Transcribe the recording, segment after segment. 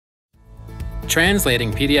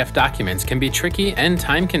Translating PDF documents can be tricky and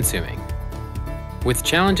time-consuming. With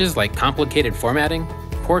challenges like complicated formatting,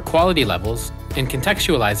 poor quality levels, and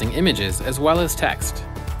contextualizing images as well as text.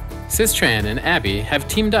 SYSTRAN and Abby have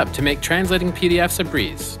teamed up to make translating PDFs a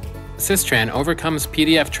breeze. SYSTRAN overcomes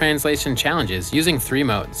PDF translation challenges using 3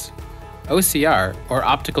 modes. OCR, or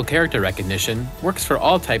optical character recognition, works for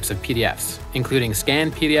all types of PDFs, including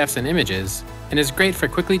scanned PDFs and images, and is great for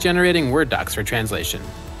quickly generating Word docs for translation.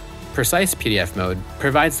 Precise PDF mode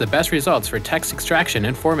provides the best results for text extraction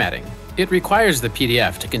and formatting. It requires the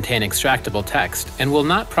PDF to contain extractable text and will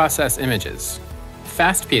not process images.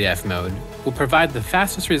 Fast PDF mode will provide the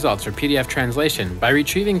fastest results for PDF translation by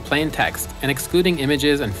retrieving plain text and excluding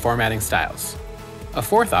images and formatting styles. A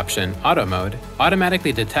fourth option, Auto Mode,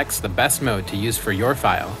 automatically detects the best mode to use for your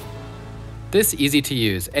file. This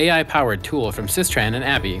easy-to-use, AI-powered tool from SYSTRAN and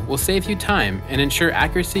Abby will save you time and ensure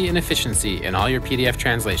accuracy and efficiency in all your PDF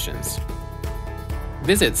translations.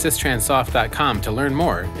 Visit systransoft.com to learn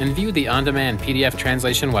more and view the on-demand PDF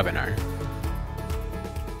translation webinar.